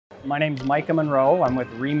My name's Micah Munro. I'm with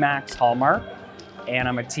Remax Hallmark, and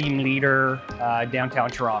I'm a team leader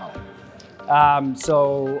downtown Toronto.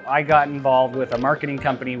 So I got involved with a marketing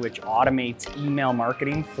company which automates email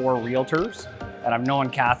marketing for realtors. And I've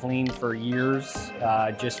known Kathleen for years,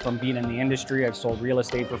 just from being in the industry. I've sold real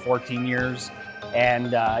estate for 14 years.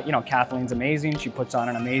 And you know, Kathleen's amazing. She puts on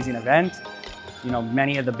an amazing event. You know,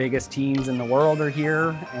 many of the biggest teams in the world are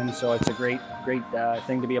here. And so it's a great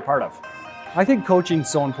thing to be a part of. I think coaching is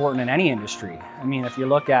so important in any industry. I mean, if you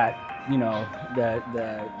look at, you know,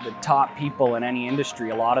 the top people in any industry,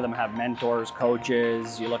 a lot of them have mentors,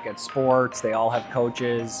 coaches. You look at sports, they all have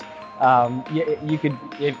coaches.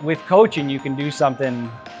 With coaching, you can do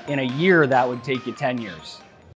something in a year that would take you 10 years.